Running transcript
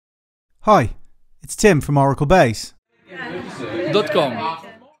Hi, it's Tim from ORACLE-BASE.com.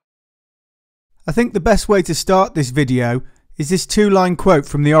 I think the best way to start this video is this two-line quote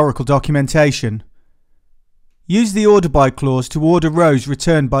from the Oracle documentation. Use the order by clause to order rows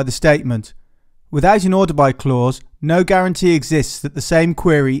returned by the statement. Without an order by clause, no guarantee exists that the same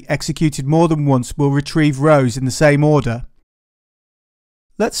query executed more than once will retrieve rows in the same order.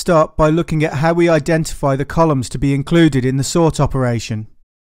 Let's start by looking at how we identify the columns to be included in the sort operation.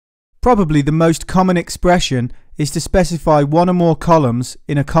 Probably the most common expression is to specify one or more columns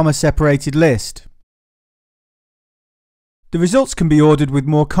in a comma-separated list. The results can be ordered with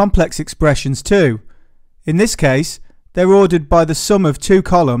more complex expressions too. In this case, they're ordered by the sum of two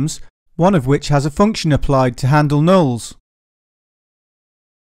columns, one of which has a function applied to handle nulls.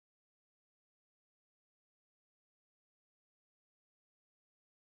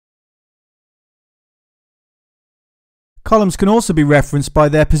 Columns can also be referenced by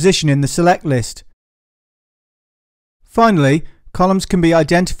their position in the select list. Finally, columns can be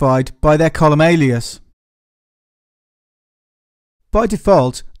identified by their column alias. By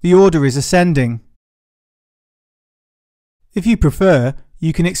default, the order is ascending. If you prefer,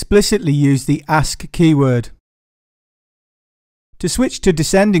 you can explicitly use the ask keyword. To switch to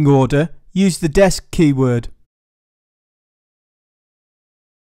descending order, use the desc keyword.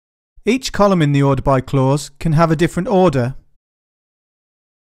 Each column in the order by clause can have a different order.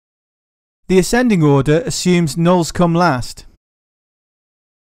 The ascending order assumes nulls come last.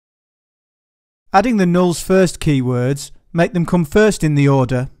 Adding the nulls first keywords make them come first in the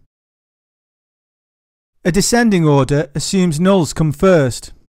order. A descending order assumes nulls come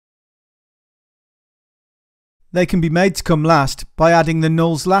first. They can be made to come last by adding the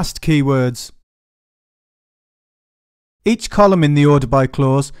nulls last keywords. Each column in the order by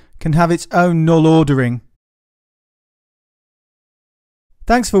clause can have its own null ordering.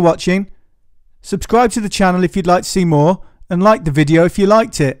 Thanks for watching. Subscribe to the channel if you'd like to see more, and like the video if you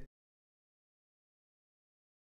liked it.